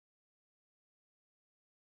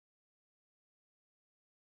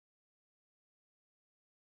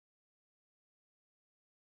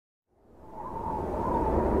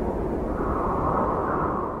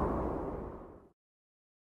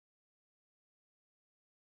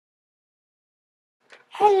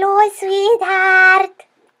Hello, sweetheart.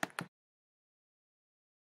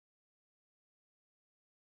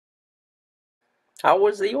 How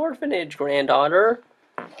was the orphanage, granddaughter?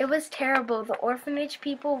 It was terrible. The orphanage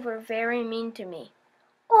people were very mean to me.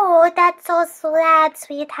 Oh, that's so sad,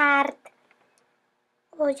 sweetheart.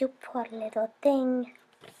 Oh, you poor little thing.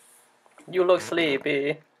 You look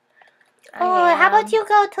sleepy. Oh, how about you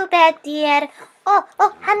go to bed, dear? Oh,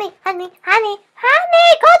 honey, go to bed. Honey,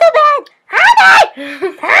 go to bed.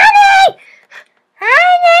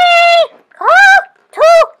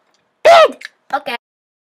 Okay.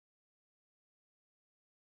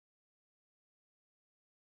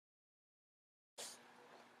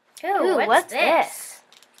 Ooh, what's this?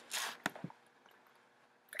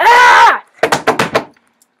 Ah!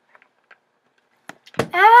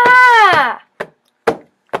 Ah!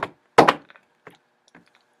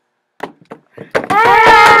 Ah!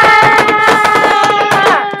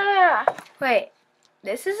 Wait,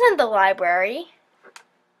 this isn't the library.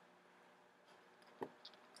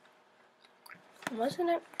 Wasn't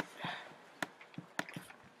it?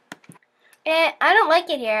 I don't like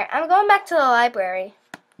it here. I'm going back to the library.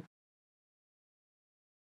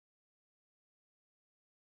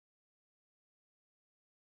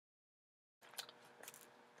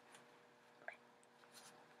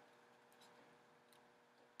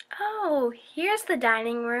 Oh, here's the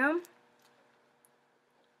dining room.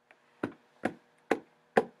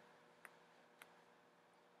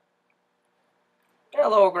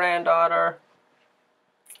 Hello, granddaughter.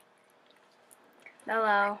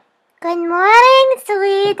 Hello. Good morning,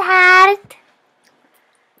 sweetheart.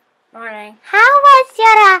 Morning. How was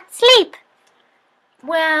your sleep?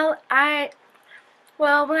 Well,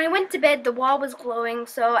 when I went to bed, the wall was glowing,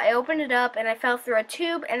 so I opened it up and I fell through a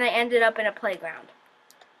tube and I ended up in a playground.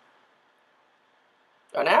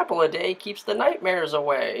 An apple a day keeps the nightmares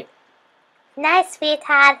away. Nice,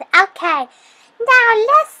 sweetheart. Okay. Now,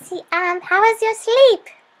 let's see. How was your sleep?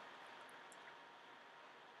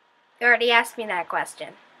 You already asked me that question.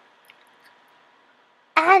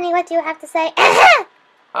 Honey, what do you have to say?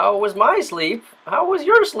 How was my sleep? How was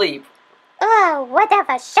your sleep? Oh,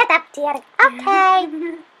 whatever. Shut up, dear.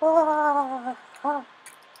 Okay. Oh.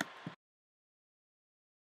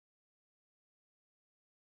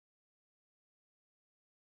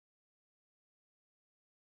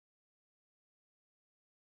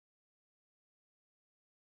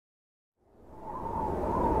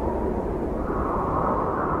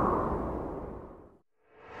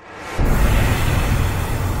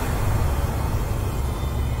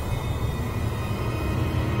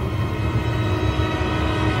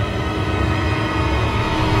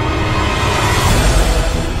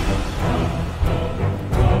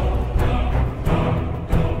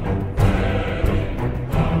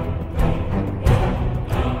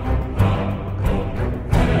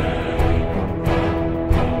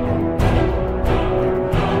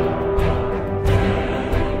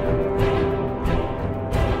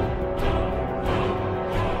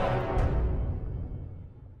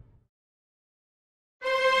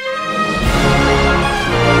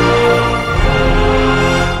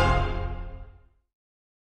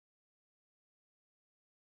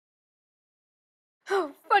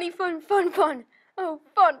 Oh, funny, fun. Oh,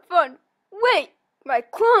 fun. Wait, my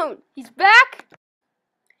clone, he's back?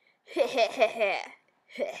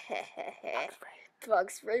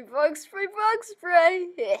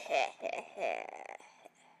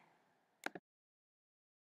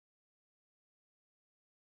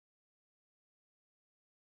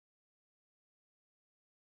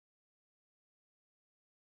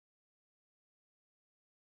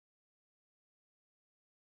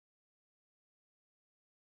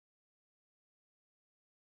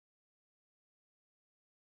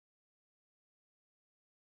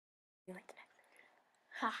 Bugspray.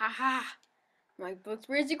 Ha ha ha! My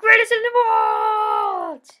Bugspray is the greatest in the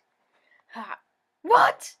world! Ha!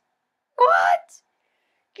 What?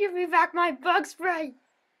 Give me back my Bugspray!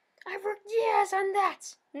 I worked years on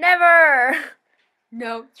that! Never!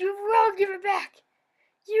 No, you will give it back!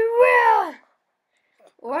 You will!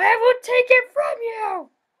 Or I will take it from you!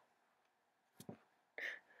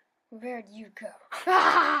 Where'd you go?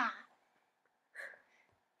 Ah!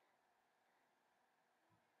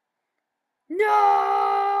 No!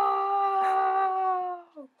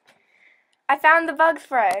 I found the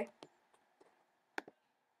Bugspray.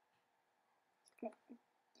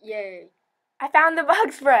 Yay. I found the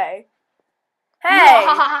Bugspray. Hey!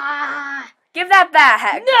 Give that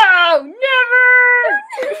back! No! Never!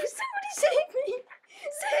 Somebody save me!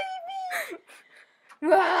 Save me!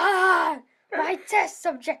 My test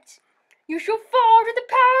subject! You shall fall to the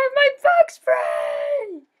power of my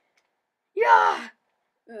Bugspray! Yeah!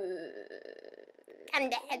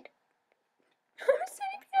 undead.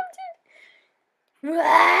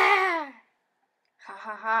 Ha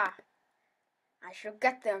ha ha. I shall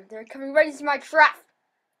get them. They're coming right into my trap.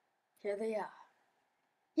 Here they are.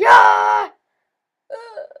 Yeah!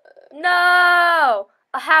 No!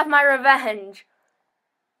 I'll have my revenge.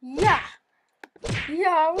 Yeah!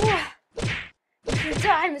 Yeah! You should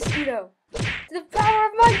die, mosquito. To the power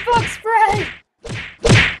of my bug spray!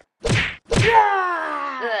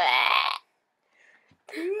 Yeah!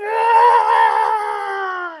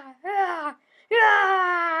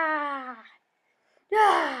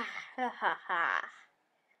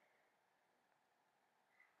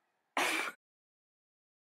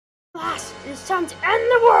 Boss, it's time to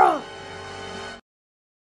end the world!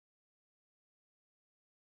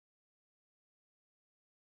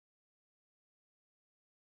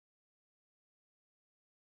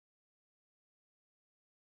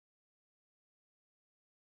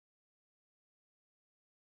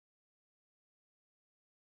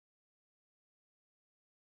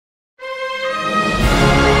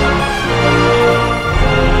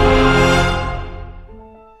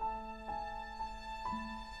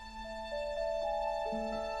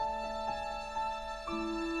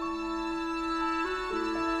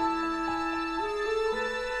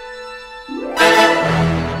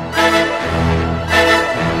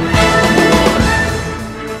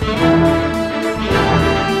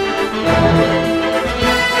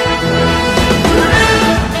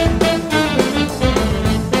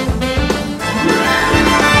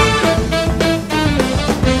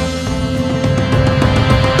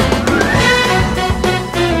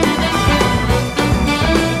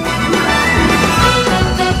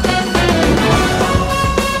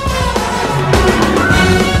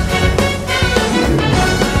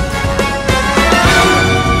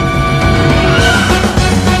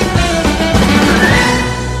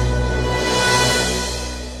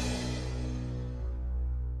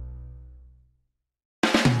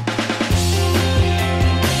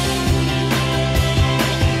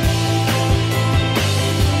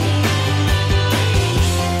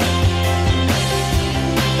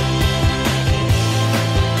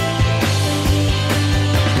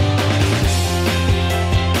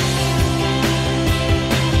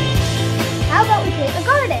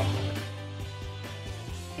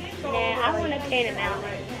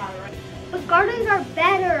 But gardens are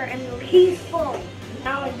better and peaceful.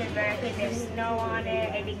 Mountains are better because there's snow on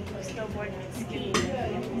it and you can go snowboard and ski.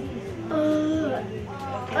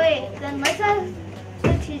 Okay, then let's ask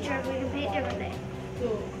the teacher if we can paint everything.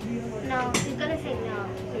 No, she's gonna say no.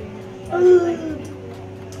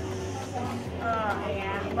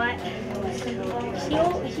 Yeah, but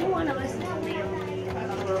she want to listen to me.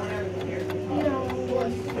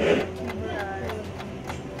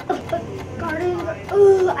 Gardens, I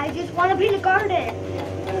just want to paint a garden.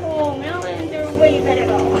 Oh, mountains are way better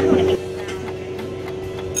though. I want to be.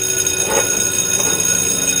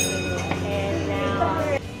 And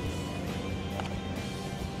now,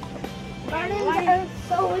 Gardens are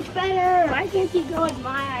so much better. why can't you go with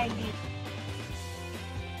my idea?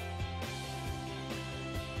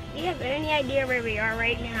 Do you have any idea where we are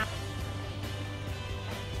right now?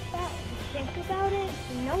 Think about it.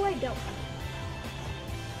 No, I don't.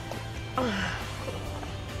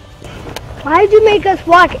 Why'd you make us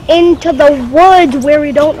walk into the woods where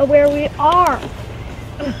we don't know where we are?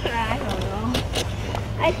 I don't know.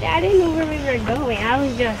 I didn't know where we were going. I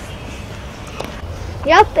was just...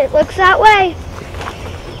 Yep, it looks that way.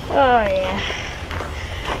 Oh, yeah.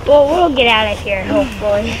 Well, we'll get out of here,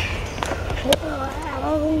 hopefully.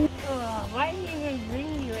 Why did you even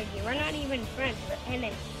bring you with you? We're not even friends. We're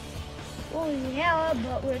enemies. Well, yeah,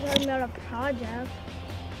 but we're talking about a project.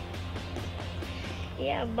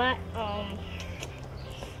 Yeah, but now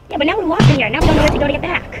we're walking here. Now we don't know where to go to get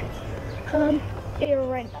back. You're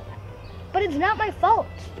right about that. But it's not my fault.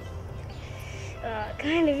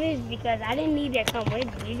 Kind of is because I didn't need to come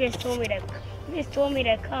with you. You just told me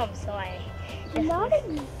to come, so I. Not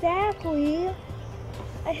exactly.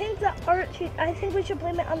 I think we should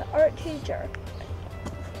blame it on the art teacher.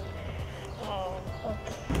 Oh,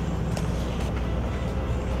 okay.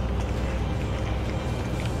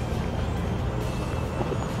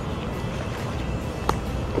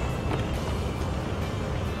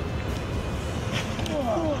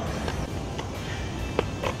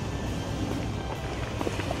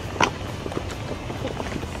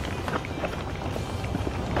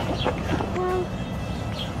 Well,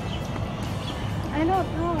 I don't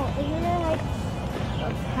know. Isn't there like a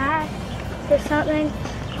path or something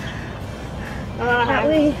that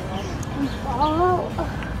we can follow?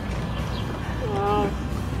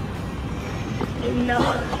 No,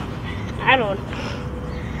 I don't.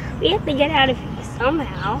 We have to get out of here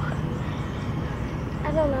somehow.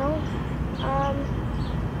 I don't know.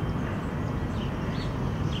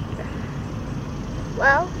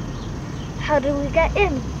 Well, how do we get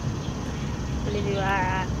in? What did you,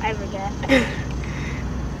 I forget.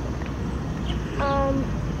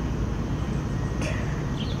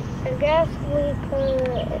 I guess we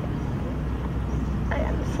could. I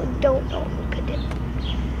honestly don't know if we could do.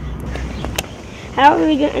 How are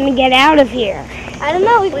we going to get out of here? I don't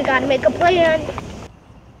know. We gotta make a plan.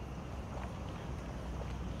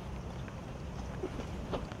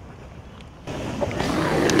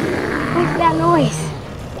 What's that noise? Is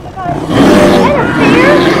that a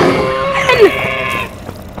bear?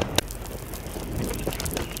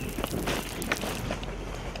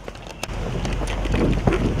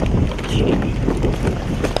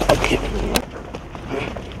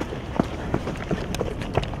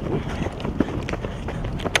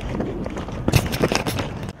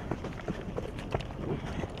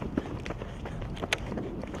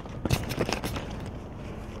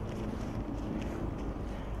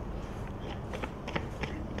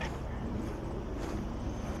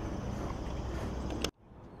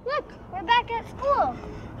 Look, we're back at school.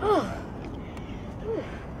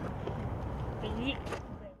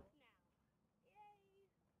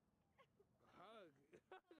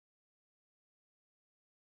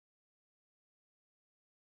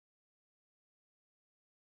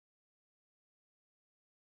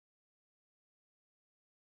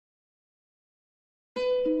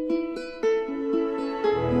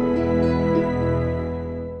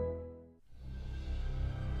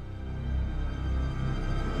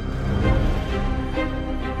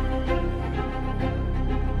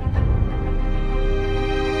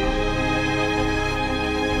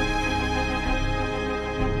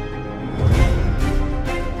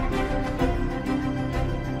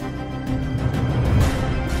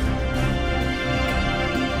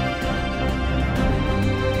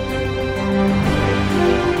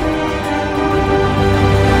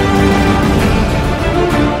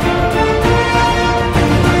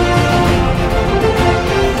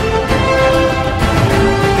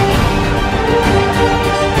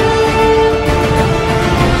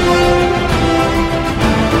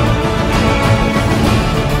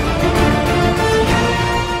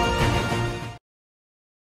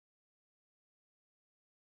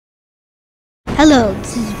 Hello,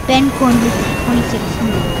 this is Ben Corn with 26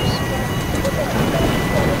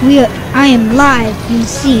 News. I am live from the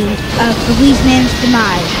scene of the Man's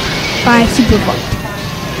demise by Superfault.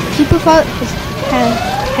 Superfault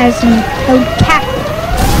has him held captive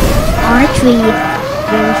on a tree,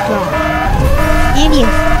 very strong. And he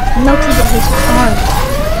has melted his arm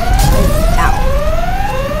out.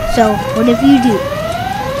 So, whatever you do,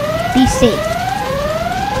 be safe.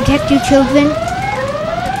 Protect your children.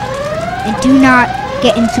 And do not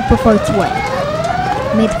get in Superfart's way.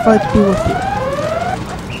 May the fart be with you.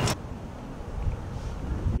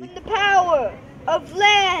 In the power of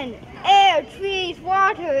land, air, trees,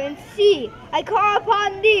 water, and sea, I call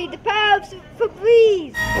upon thee, the power of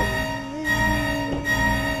Febreze.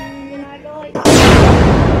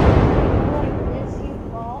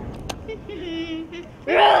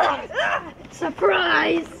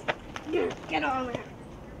 Surprise! Get on there.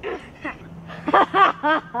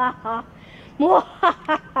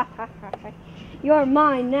 You're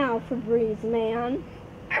mine now, Febreze man.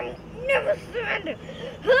 I'm never surrender.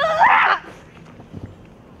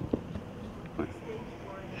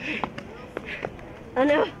 I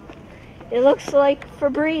know. It looks like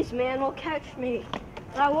Febreze man will catch me.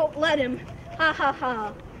 I won't let him. Ha ha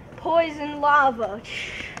ha. Poison lava.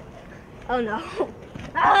 Oh no.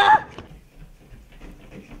 Ah!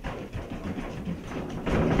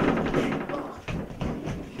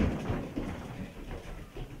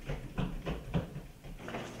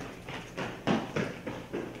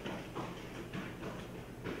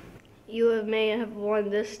 You may have won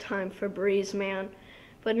this time, Febreze man,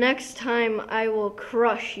 but next time I will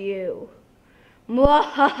crush you.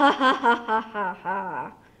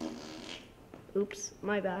 Mwahahahahaha. Oops,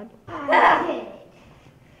 my bad.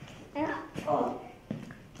 Oh,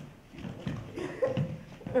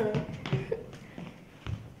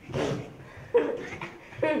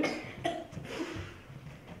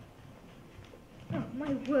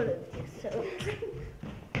 my word, so.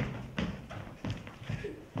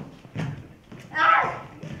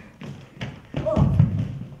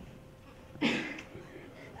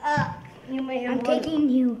 You may have I'm taking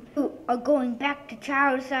you who are going back to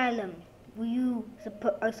child asylum where you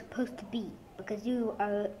are supposed to be because you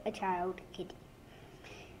are a child kitty.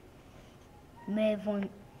 You may have won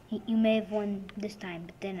You may have won this time,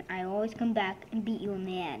 but then I always come back and beat you in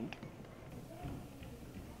the end.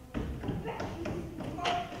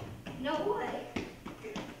 No way.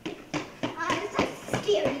 It's a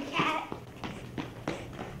scary cat.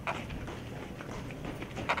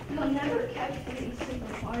 You'll never catch me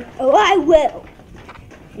single heart. Oh, I will.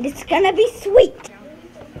 And it's gonna be sweet.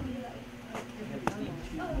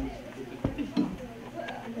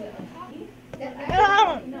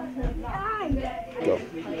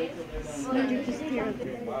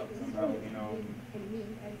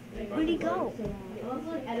 Where'd he go? Where'd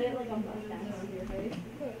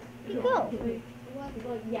he go?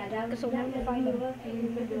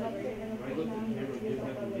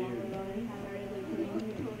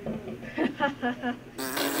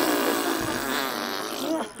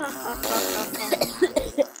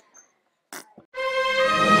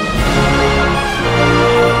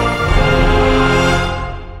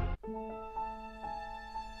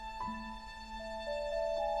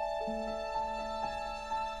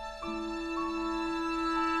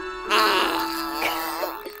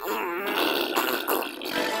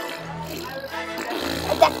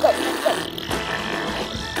 That's good.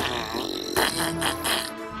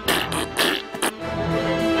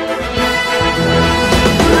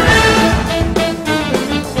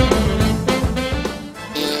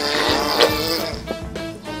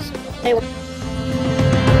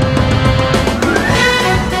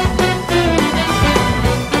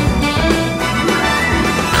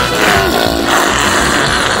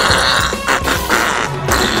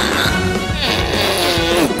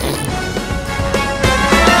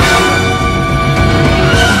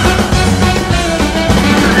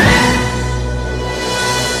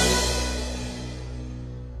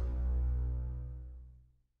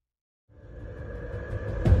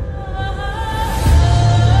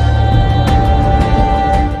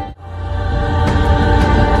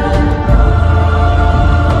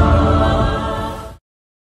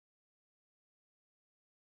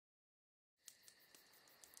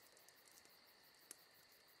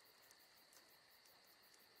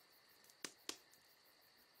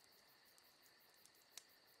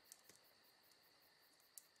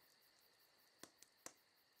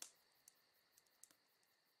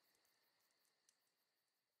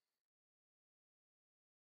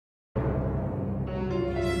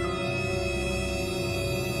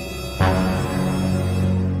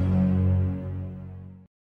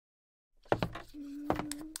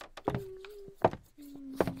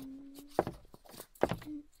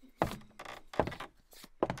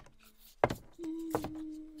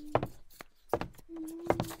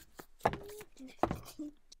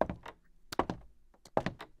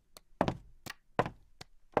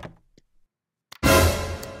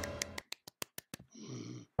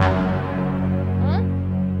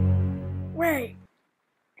 Wait,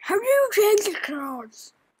 how do you change the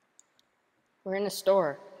clothes? We're in a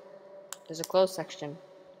store. There's a clothes section.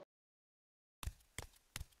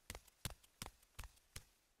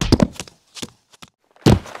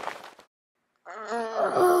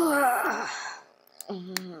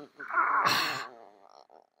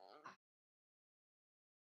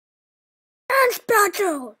 Dance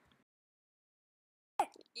battle!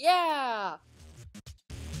 Yeah!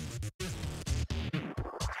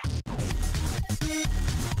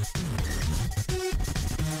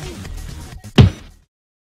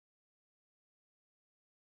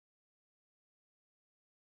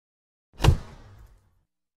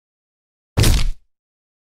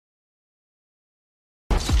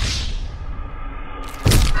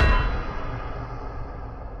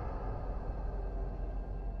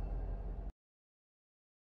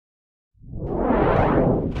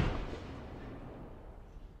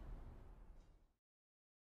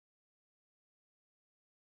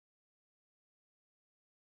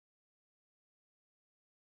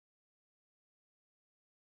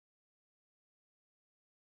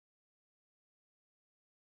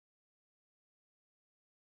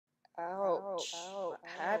 Ouch. What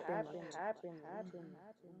happened?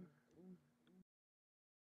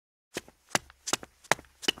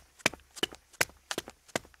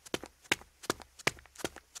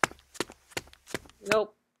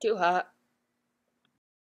 Nope, too hot.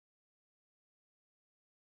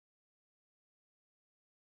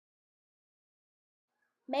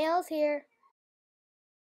 Mail's here.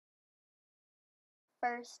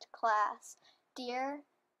 First class. Dear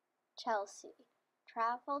Chelsea,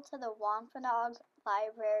 travel to the Wampanoag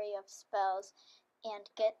Library of Spells and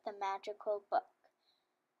get the magical book.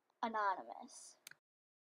 Anonymous.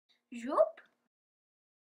 Yup.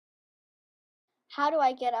 How do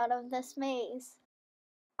I get out of this maze?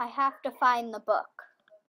 I have to find the book.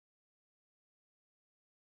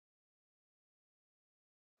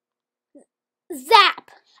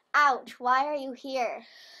 Zap! Ouch, why are you here?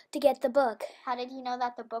 To get the book. How did you know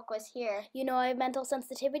that the book was here? You know I have mental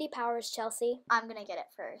sensitivity powers, Chelsea. I'm gonna get it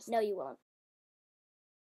first. No, you won't.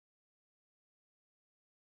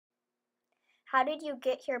 How did you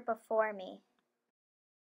get here before me?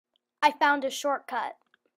 I found a shortcut.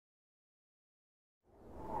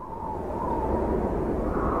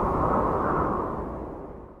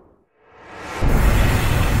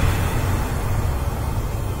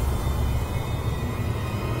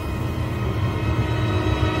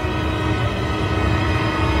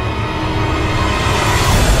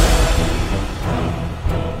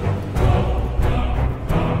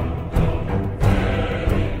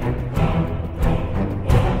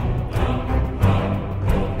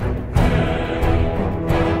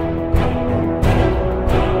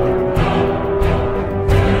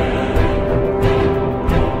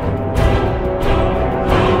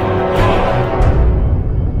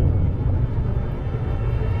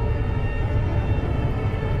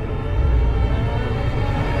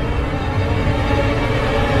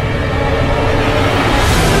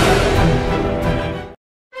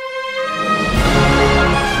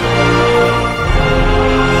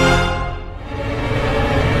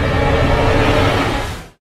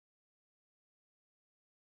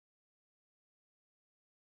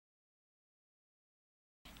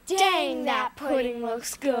 Dang, that pudding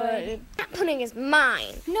looks good. That pudding is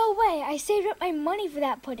mine. No way, I saved up my money for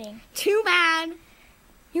that pudding. Too bad.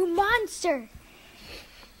 You monster!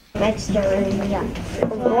 That's the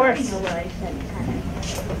worst.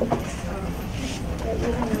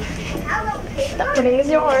 That pudding is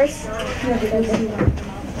yours.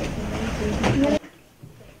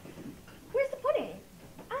 Where's the pudding?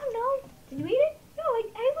 I don't know. Did you eat it? No,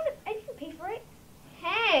 I didn't pay for it.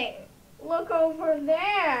 Hey, look over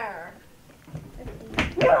there.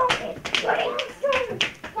 No, it's pudding.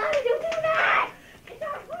 Why did you do that? It's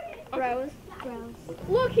our pudding. Rose.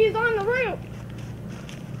 Look, he's on the roof.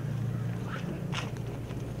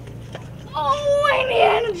 Oh,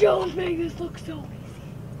 Indiana Jones made this look so easy.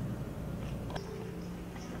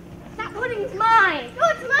 That pudding's mine. No,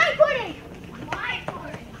 it's my pudding. My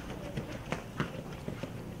pudding.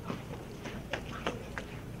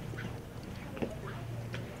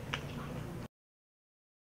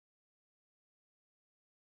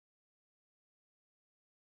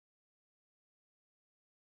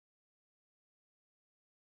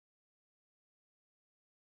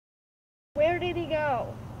 Where did he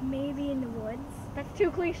go? Maybe in the woods. That's too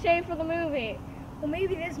cliche for the movie. Well,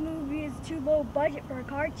 maybe this movie is too low budget for a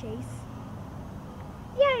car chase.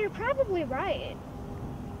 Yeah, you're probably right.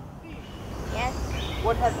 Yes?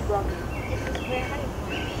 What have you brought me? This is where honey.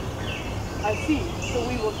 I see. So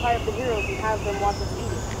we will tie up the heroes and have them watch us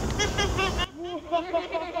eat it.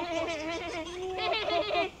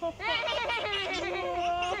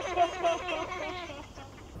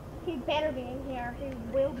 He better be in here. They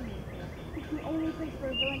will be. It's the only place for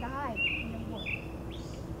a villain to hide. In the woods.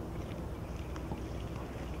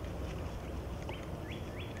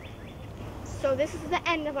 So this is the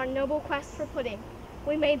end of our noble quest for pudding.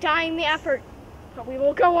 We may die in the effort, but we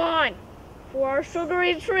will go on for our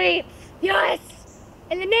sugary treats. Yes!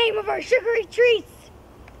 In the name of our sugary treats!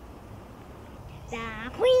 The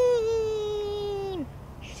Queen!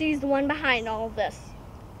 She's the one behind all of this.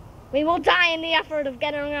 We will die in the effort of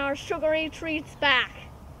getting our sugary treats back.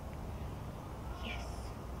 Yes,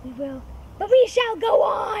 we will. But we shall go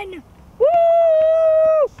on! Woo!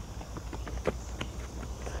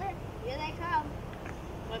 Here they come.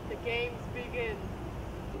 Let the games begin.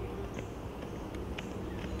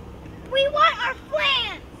 We want our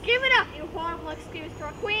plans! Give it up, you horrible excuse for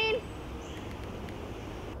a queen.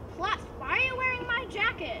 Plus, why are you wearing my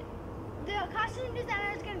jacket? The costume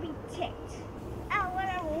designer is going to be ticked. Oh,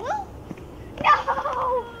 whatever. Woo!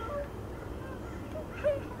 No!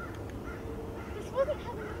 This wasn't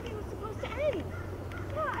how the movie was supposed to end.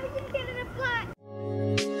 No, I didn't get it a flat.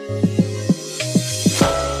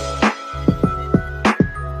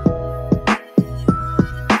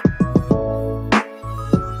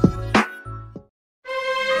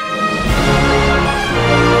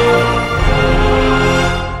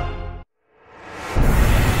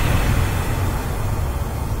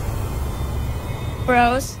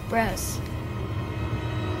 Bros.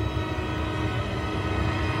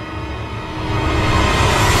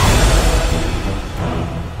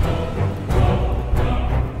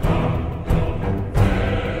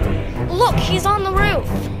 Look, he's on the roof.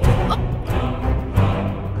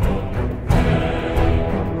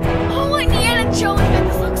 Oh, Indiana Jones made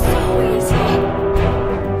this look so easy.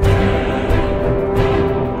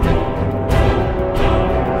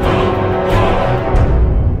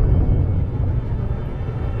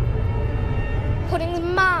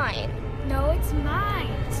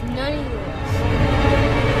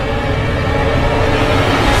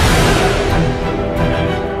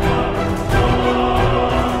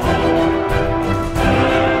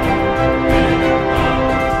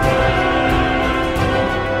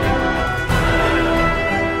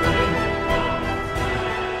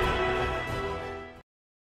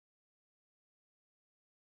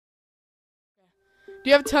 Do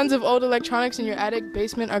you have tons of old electronics in your attic,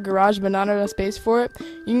 basement, or garage but not enough space for it?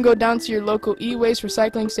 You can go down to your local e-waste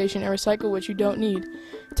recycling station and recycle what you don't need.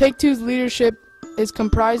 Take-Two's leadership is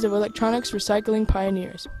comprised of electronics recycling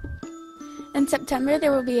pioneers. In September,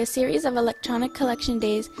 there will be a series of electronic collection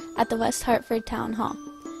days at the West Hartford Town Hall.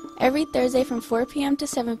 Every Thursday from 4 p.m. to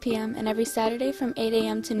 7 p.m. and every Saturday from 8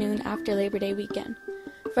 a.m. to noon after Labor Day weekend.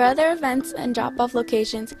 For other events and drop-off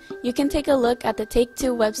locations, you can take a look at the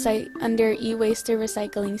Take-Two website under e-waste or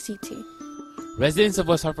recycling CT. Residents of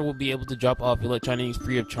West Hartford will be able to drop off electronics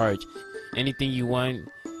free of charge. Anything you want,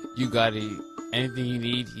 you got it. Anything you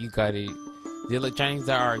need, you got it. The electronics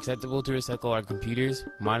that are acceptable to recycle are computers,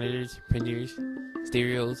 monitors, printers,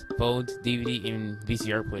 stereos, phones, DVD and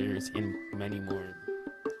VCR players, and many more.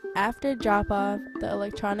 After drop-off, the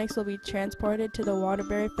electronics will be transported to the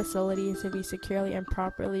Waterbury facility to be securely and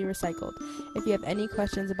properly recycled. If you have any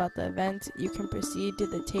questions about the event, you can proceed to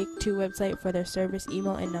the Take-Two website for their service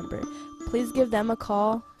email and number. Please give them a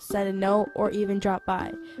call, send a note, or even drop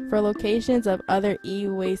by. For locations of other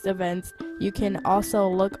e-waste events, you can also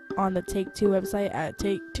look on the Take-Two website at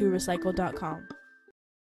take2recycle.com.